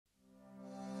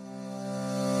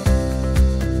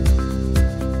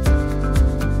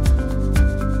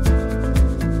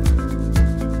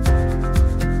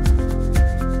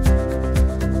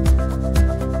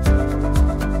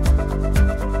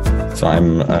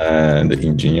I'm the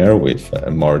engineer with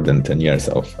more than 10 years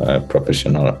of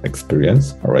professional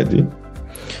experience already.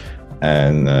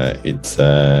 And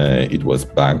it was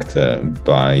backed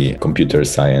by computer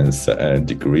science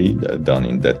degree done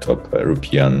in the top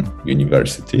European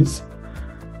universities.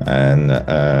 And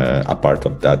a part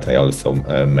of that, I also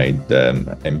made the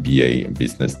MBA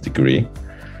business degree.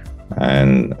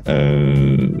 And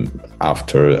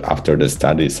after the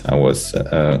studies, I was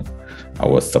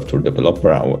software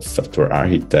developer, I was software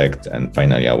architect, and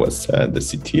finally I was the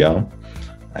CTO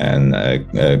and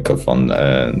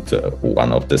co-founded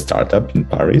one of the startups in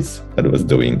Paris that was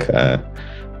doing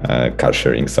car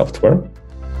sharing software.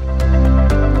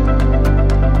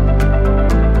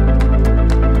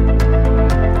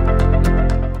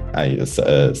 I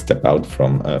step out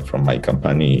from my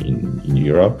company in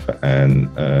Europe and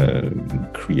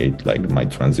create like my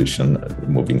transition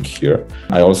moving here.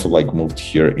 I also like moved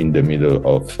here in the middle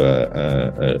of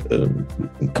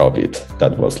COVID.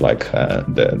 That was like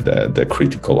the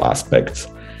critical aspects.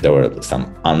 There were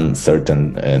some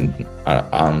uncertain and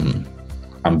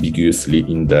ambiguously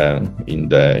in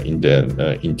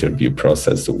the interview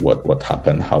process what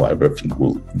happened, how everything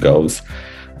goes.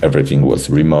 Everything was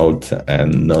remote,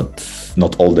 and not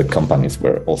all the companies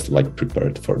were also like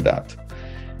prepared for that.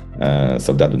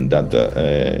 So that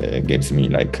gives me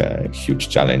like huge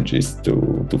challenges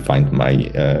to find my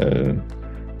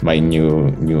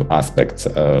new aspects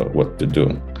what to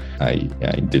do. I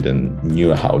didn't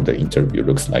knew how the interview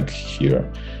looks like here.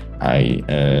 I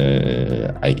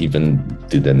even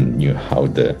didn't knew how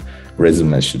the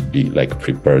resume should be like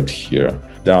prepared here.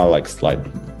 There are like slight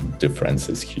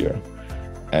differences here.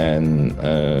 And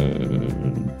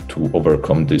to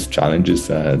overcome these challenges,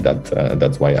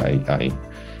 that's why I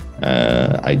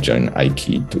joined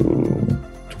IKEA to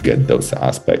get those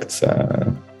aspects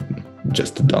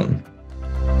just done.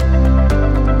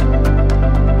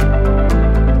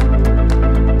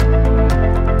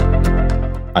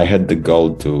 I had the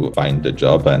goal to find the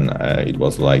job, and it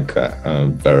was like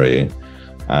a very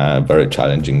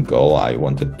challenging goal. I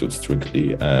wanted to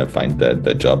strictly find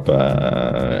the job,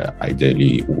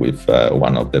 ideally with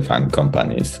one of the Faang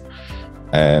companies,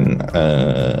 and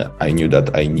I knew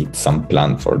that I need some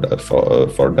plan for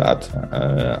that.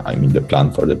 I mean, the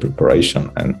plan for the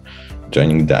preparation, and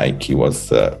joining the IKEA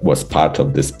was part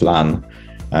of this plan.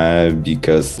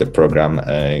 Because the program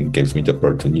gives me the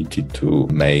opportunity to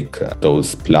make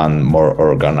those plans more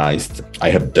organized. I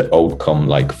have the outcome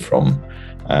like from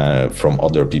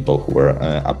other people who were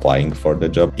applying for the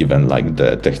job. Even like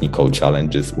the technical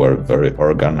challenges were very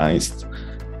organized.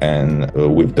 And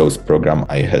with those programs,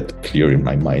 I had clear in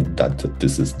my mind that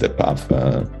this is the path,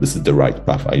 this is the right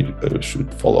path I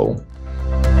should follow.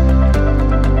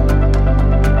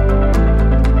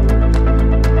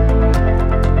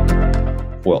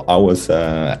 Well, I was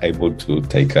able to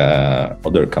take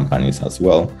other companies as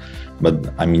well.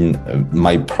 But I mean,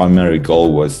 my primary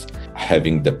goal was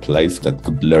having the place that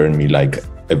could learn me like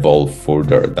evolve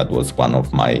further. That was one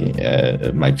of my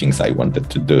things I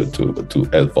wanted to do, to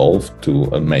evolve, to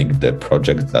make the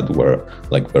projects that were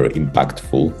like very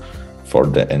impactful for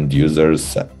the end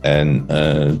users, and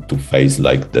to face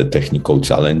like the technical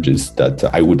challenges that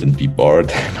I wouldn't be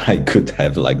bored and I could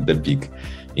have like the big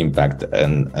impact.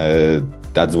 And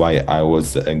that's why I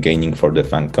was gaining for the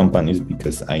Faang companies,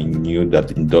 because I knew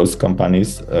that in those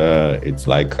companies, it's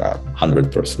like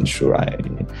 100% sure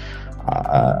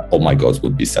all my goals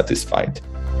would be satisfied.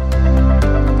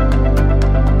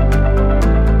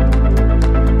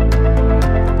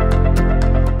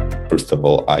 First of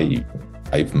all, I've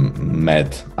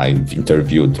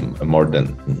interviewed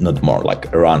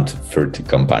around 30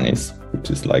 companies, which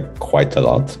is like quite a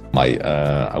lot. My,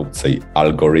 I would say,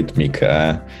 algorithmic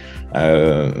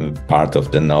part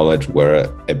of the knowledge were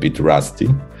a bit rusty.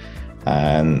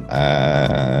 And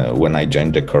when I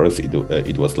joined the course,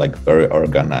 it was like very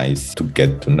organized to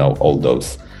get to know all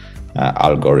those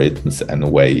algorithms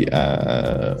and way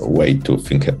to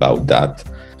think about that.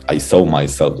 I saw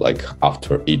myself like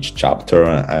after each chapter,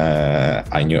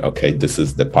 I knew, okay, this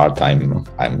is the part I'm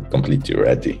completely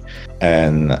ready.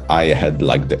 And I had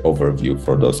like the overview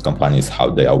for those companies, how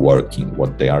they are working,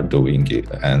 what they are doing.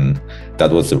 And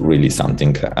that was really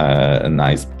something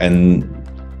nice. And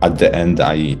at the end,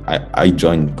 I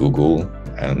joined Google,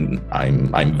 and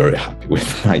I'm very happy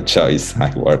with my choice. I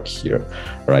work here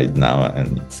right now,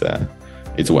 and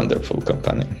it's a wonderful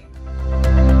company.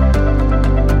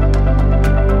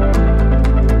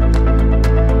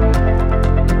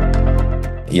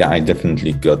 Yeah, I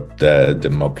definitely got the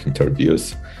mock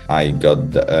interviews. I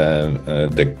got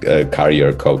the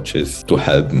career coaches to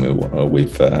help me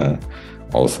with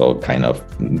also kind of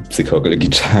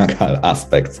psychological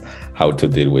aspects, how to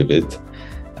deal with it.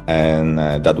 And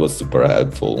that was super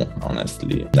helpful,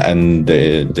 honestly. And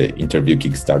the interview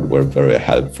Kickstart were very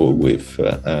helpful with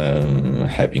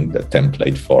having the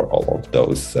template for all of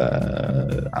those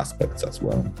aspects as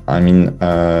well. I mean,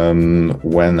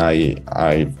 when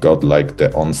I got like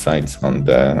the on-sites on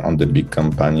the big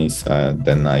companies,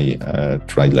 then I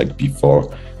tried like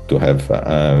before to have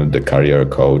the career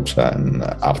coach, and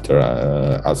after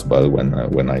as well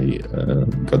when I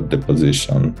got the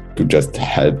position, to just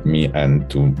help me and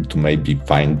to maybe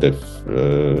find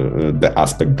the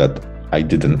aspect that I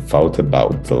didn't thought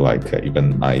about, like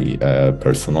even my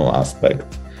personal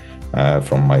aspect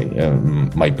from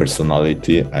my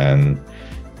personality, and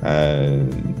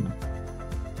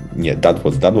yeah, that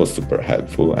was super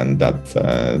helpful, and that's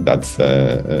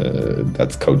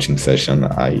coaching session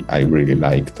I really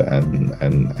liked and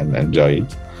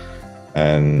enjoyed,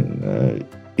 and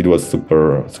it was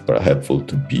super helpful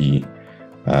to be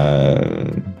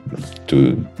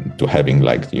to having,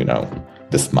 like, you know,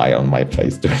 the smile on my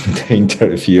face during the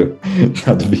interview,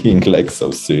 not being like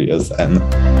so serious. And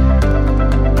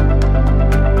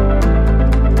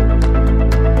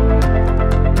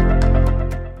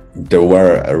there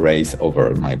were a raise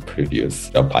over my previous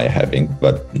job I having,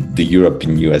 but the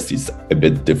European US is a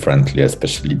bit differently,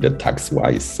 especially the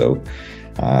tax-wise. So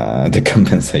the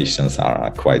compensations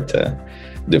are quite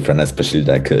different, especially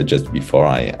like just before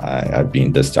I've been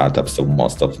in the startup. So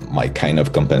most of my kind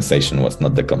of compensation was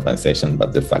not the compensation,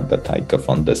 but the fact that I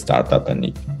co-found the startup, and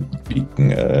if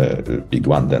being a big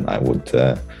one, then I would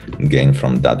gain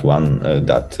from that one,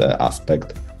 that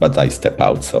aspect. But I step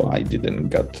out, so I didn't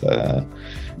get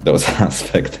those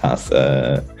aspects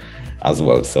as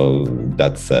well. So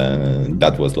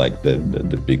that was like the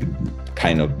big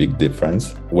big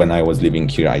difference. When I was living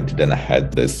here, I didn't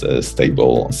have this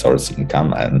stable source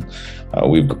income, and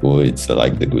with Google, it's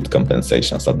like the good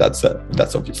compensation. So that's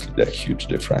obviously the huge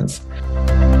difference.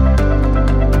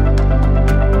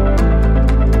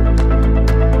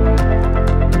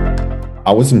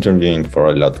 I was interviewing for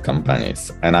a lot of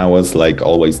companies, and I was like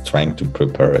always trying to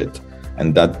prepare it,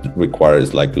 and that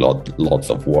requires like lots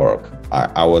of work.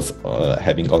 I was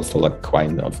having also like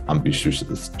kind of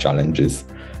ambitious challenges.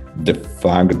 The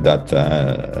fact that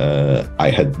I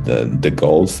had the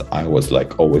goals, I was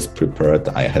like always prepared.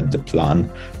 I had the plan,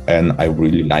 and I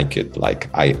really like it. Like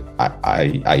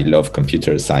I love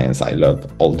computer science. I love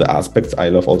all the aspects. I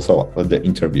love also the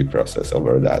interview process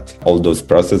over that. All those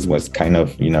process was kind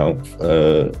of, you know,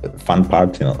 fun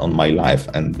part on my life,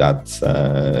 and that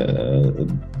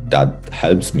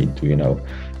helps me to, you know,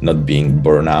 not being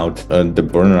burnout. The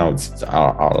burnouts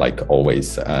are like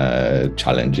always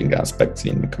challenging aspects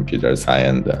in computer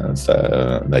science,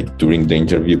 like during the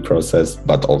interview process,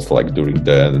 but also like during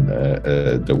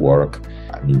the work.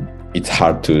 I mean, it's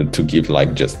hard to give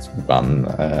like just one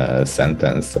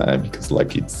sentence because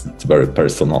like it's very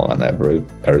personal, and every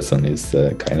person is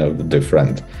kind of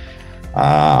different.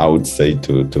 I would say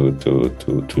to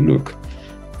look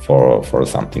for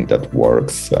something that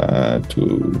works,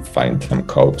 to find some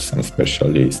coach, some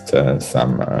specialist,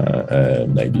 some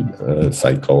maybe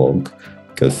psychologist,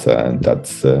 because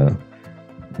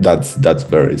that's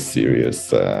very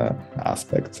serious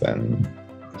aspects, and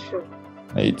Sure.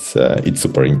 It's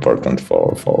super important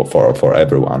for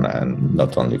everyone, and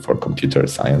not only for computer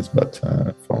science, but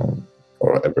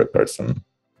for every person.